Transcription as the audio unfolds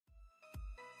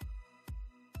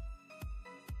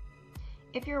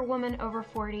If you're a woman over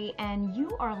 40 and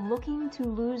you are looking to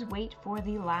lose weight for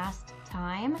the last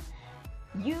time,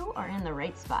 you are in the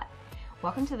right spot.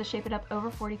 Welcome to the Shape It Up Over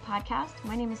 40 podcast.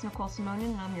 My name is Nicole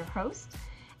Simonin and I'm your host.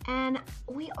 And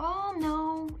we all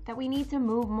know that we need to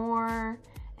move more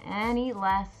and eat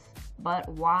less, but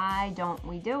why don't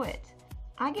we do it?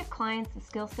 I give clients the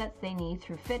skill sets they need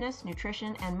through fitness,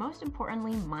 nutrition, and most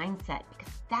importantly, mindset,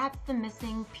 because that's the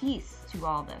missing piece to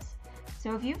all this.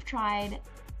 So if you've tried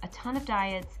a ton of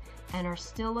diets and are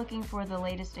still looking for the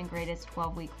latest and greatest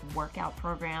 12-week workout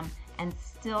program and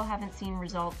still haven't seen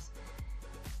results,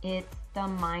 it's the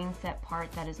mindset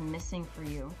part that is missing for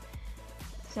you.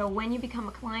 So when you become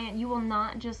a client, you will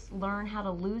not just learn how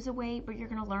to lose a weight, but you're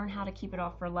going to learn how to keep it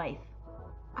off for life.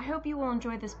 I hope you will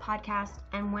enjoy this podcast,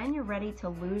 and when you're ready to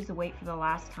lose the weight for the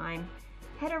last time,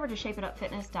 head over to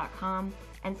shapeitupfitness.com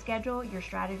and schedule your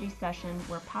strategy session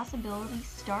where possibility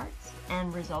starts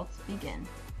and results begin.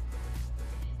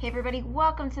 Hey everybody,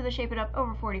 welcome to the Shape It Up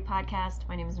Over 40 podcast.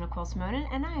 My name is Nicole Simonin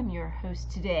and I am your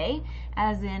host today,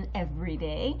 as in every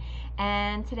day.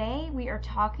 And today we are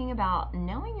talking about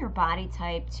knowing your body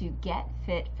type to get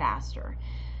fit faster.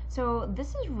 So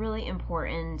this is really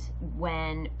important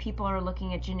when people are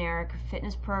looking at generic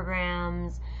fitness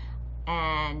programs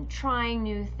and trying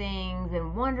new things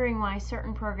and wondering why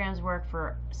certain programs work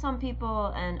for some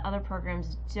people and other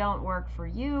programs don't work for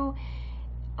you.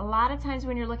 A lot of times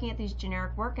when you're looking at these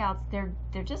generic workouts,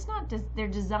 they're just not, they're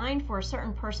designed for a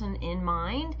certain person in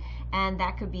mind, and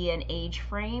that could be an age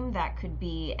frame, that could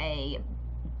be a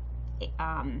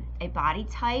body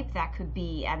type, that could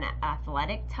be an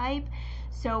athletic type.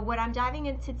 So what I'm diving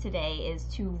into today is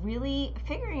to really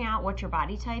figuring out what your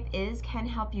body type is can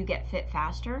help you get fit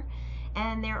faster.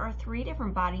 And there are 3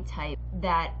 different body types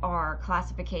that are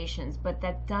classifications, but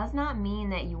that does not mean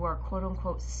that you are quote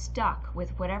unquote stuck with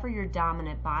whatever your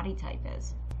dominant body type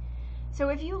is. So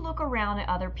if you look around at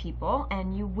other people,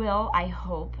 and you will, I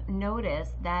hope,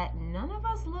 notice that none of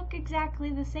us look exactly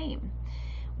the same.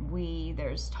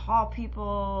 There's tall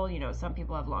people, some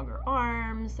people have longer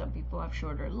arms, some people have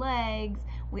shorter legs.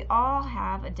 We all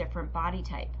have a different body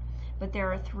type. But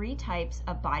there are 3 types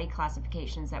of body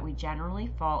classifications that we generally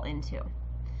fall into.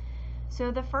 So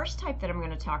the first type that I'm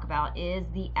going to talk about is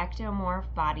the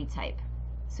ectomorph body type.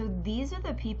 So these are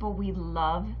the people we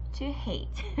love to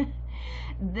hate.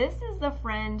 This is the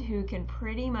friend who can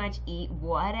pretty much eat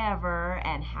whatever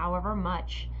and however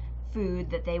much food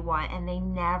that they want, and they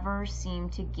never seem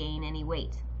to gain any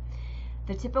weight.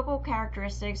 The typical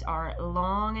characteristics are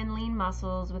long and lean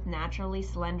muscles with naturally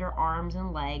slender arms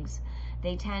and legs.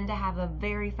 They tend to have a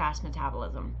very fast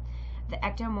metabolism. The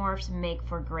ectomorphs make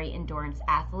for great endurance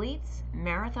athletes,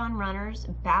 marathon runners,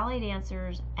 ballet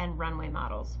dancers, and runway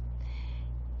models.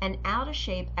 An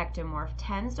out-of-shape ectomorph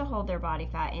tends to hold their body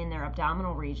fat in their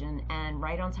abdominal region and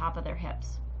right on top of their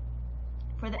hips.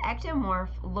 For the ectomorph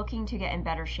looking to get in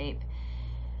better shape,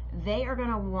 they are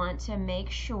going to want to make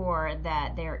sure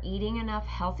that they're eating enough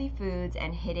healthy foods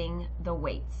and hitting the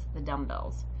weights, the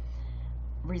dumbbells,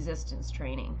 resistance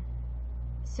training.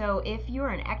 So if you're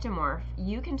an ectomorph,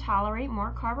 you can tolerate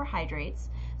more carbohydrates,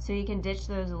 so you can ditch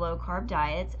those low-carb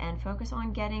diets and focus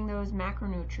on getting those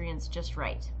macronutrients just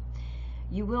right.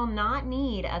 You will not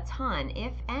need a ton,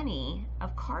 if any,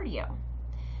 of cardio.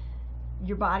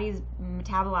 Your body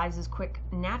metabolizes quick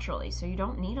naturally, so you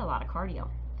don't need a lot of cardio.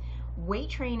 Weight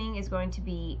training is going to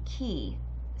be key,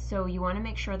 so you want to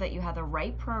make sure that you have the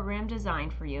right program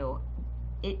designed for you.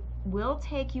 It will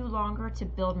take you longer to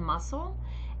build muscle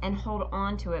and hold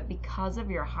on to it because of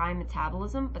your high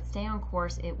metabolism, but stay on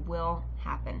course, it will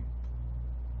happen.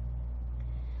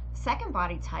 Second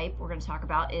body type we're going to talk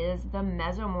about is the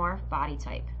mesomorph body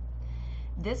type.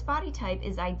 This body type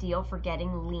is ideal for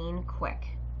getting lean quick.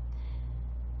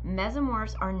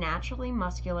 Mesomorphs are naturally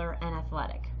muscular and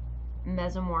athletic.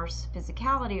 Mesomorphs'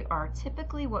 physicality are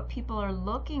typically what people are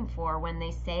looking for when they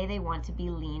say they want to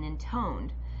be lean and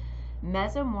toned.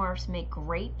 Mesomorphs make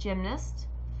great gymnasts,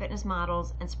 fitness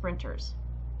models, and sprinters.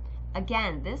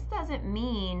 Again, this doesn't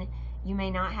mean you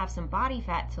may not have some body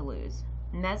fat to lose.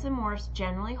 Mesomorphs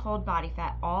generally hold body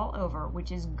fat all over,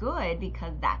 which is good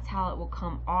because that's how it will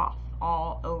come off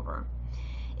all over.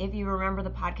 If you remember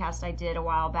the podcast I did a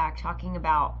while back talking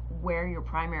about where your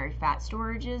primary fat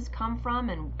storages come from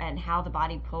and how the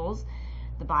body pulls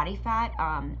the body fat,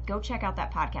 go check out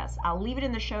that podcast. I'll leave it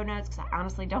in the show notes because I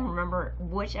honestly don't remember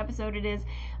which episode it is,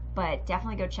 but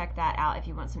definitely go check that out if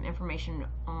you want some information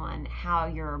on how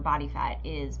your body fat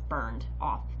is burned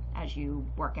off as you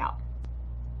work out.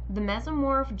 The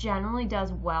mesomorph generally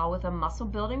does well with a muscle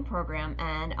building program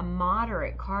and a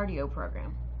moderate cardio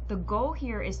program. The goal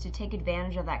here is to take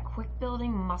advantage of that quick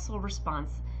building muscle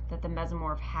response that the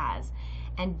mesomorph has,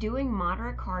 and doing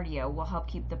moderate cardio will help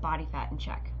keep the body fat in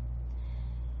check.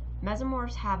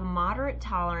 Mesomorphs have a moderate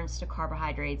tolerance to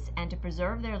carbohydrates, and to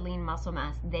preserve their lean muscle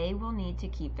mass, they will need to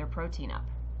keep their protein up.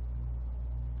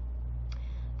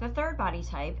 The third body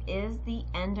type is the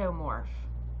endomorph.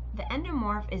 The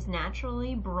endomorph is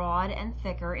naturally broad and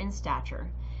thicker in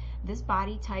stature. This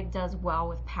body type does well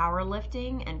with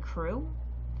powerlifting and crew.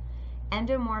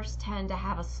 Endomorphs tend to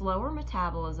have a slower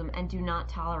metabolism and do not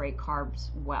tolerate carbs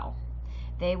well.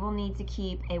 They will need to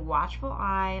keep a watchful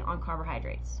eye on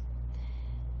carbohydrates.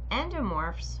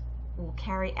 Endomorphs will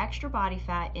carry extra body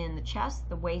fat in the chest,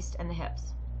 the waist, and the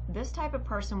hips. This type of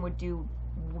person would do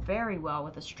very well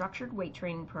with a structured weight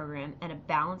training program and a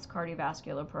balanced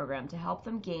cardiovascular program to help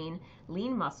them gain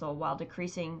lean muscle while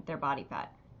decreasing their body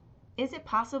fat. Is it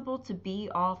possible to be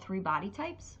all three body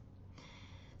types?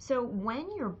 So when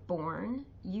you're born,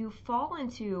 you fall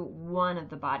into one of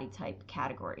the body type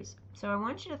categories. So I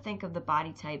want you to think of the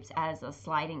body types as a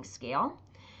sliding scale.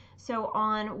 So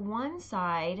on one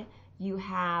side, you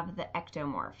have the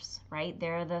ectomorphs, right?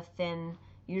 They're the thin,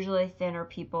 usually thinner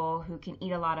people who can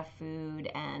eat a lot of food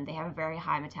and they have a very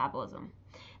high metabolism.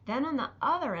 Then on the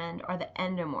other end are the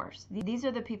endomorphs. These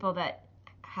are the people that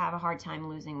have a hard time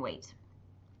losing weight.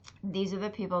 These are the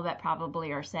people that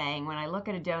probably are saying, when I look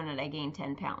at a donut, I gain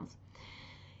 10 pounds.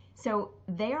 So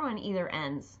they are on either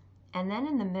ends. And then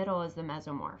in the middle is the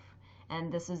mesomorph.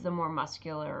 And this is the more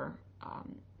muscular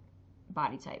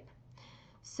body type.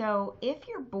 So if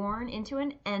you're born into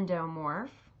an endomorph,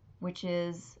 which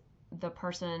is the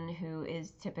person who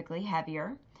is typically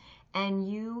heavier, and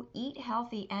you eat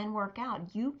healthy and work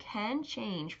out, you can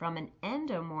change from an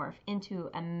endomorph into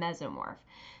a mesomorph.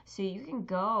 So you can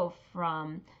go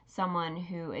from someone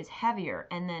who is heavier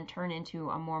and then turn into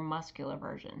a more muscular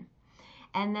version.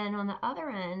 And then on the other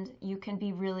end, you can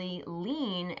be really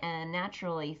lean and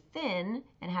naturally thin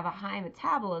and have a high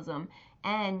metabolism.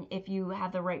 And if you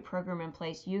have the right program in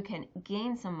place, you can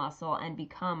gain some muscle and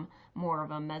become more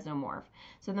of a mesomorph.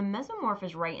 So the mesomorph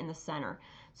is right in the center.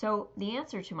 So the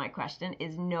answer to my question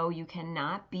is no, you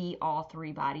cannot be all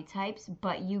three body types,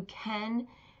 but you can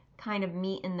kind of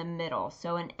meet in the middle.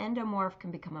 So an endomorph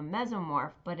can become a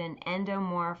mesomorph, but an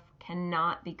endomorph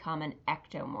cannot become an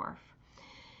ectomorph,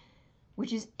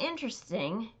 which is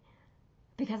interesting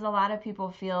because a lot of people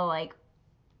feel like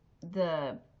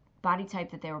the body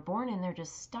type that they were born in, they're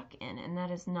just stuck in, and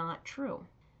that is not true.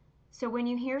 So when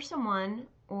you hear someone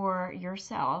or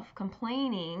yourself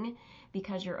complaining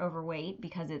because you're overweight,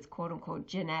 because it's quote unquote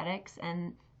genetics,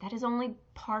 and that is only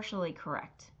partially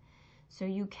correct. So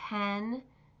you can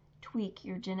tweak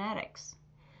your genetics.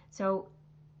 So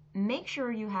make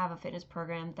sure you have a fitness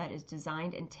program that is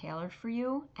designed and tailored for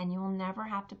you, and you will never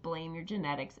have to blame your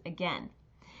genetics again.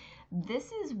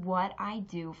 This is what I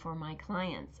do for my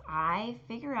clients. I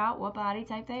figure out what body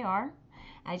type they are.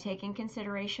 I take in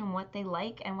consideration what they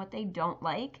like and what they don't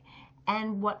like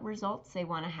and what results they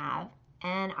want to have.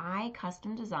 And I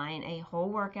custom design a whole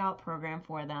workout program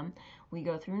for them. We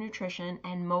go through nutrition,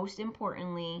 and most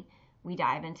importantly, we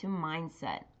dive into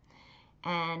mindset.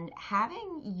 And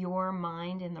having your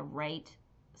mind in the right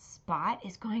spot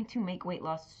is going to make weight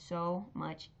loss so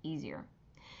much easier.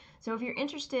 So if you're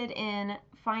interested in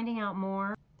finding out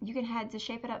more, you can head to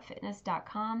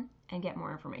shapeitupfitness.com and get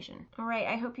more information. All right,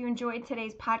 I hope you enjoyed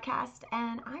today's podcast,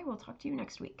 and I will talk to you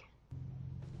next week.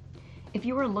 If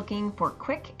you are looking for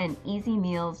quick and easy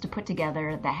meals to put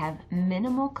together that have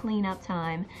minimal cleanup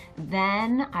time,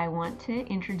 then I want to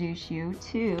introduce you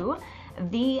to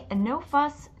the No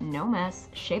Fuss, No Mess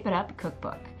Shape It Up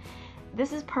Cookbook.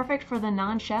 This is perfect for the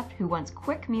non-chef who wants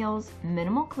quick meals,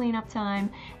 minimal cleanup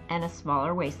time, and a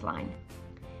smaller waistline.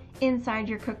 Inside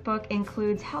your cookbook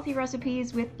includes healthy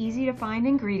recipes with easy-to-find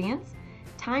ingredients,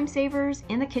 time savers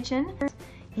in the kitchen,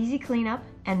 easy cleanup,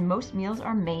 and most meals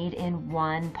are made in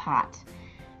one pot.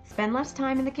 Spend less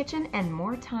time in the kitchen and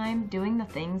more time doing the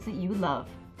things that you love.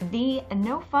 The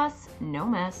No Fuss, No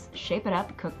Mess Shape It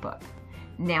Up Cookbook,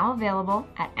 now available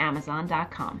at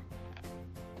Amazon.com.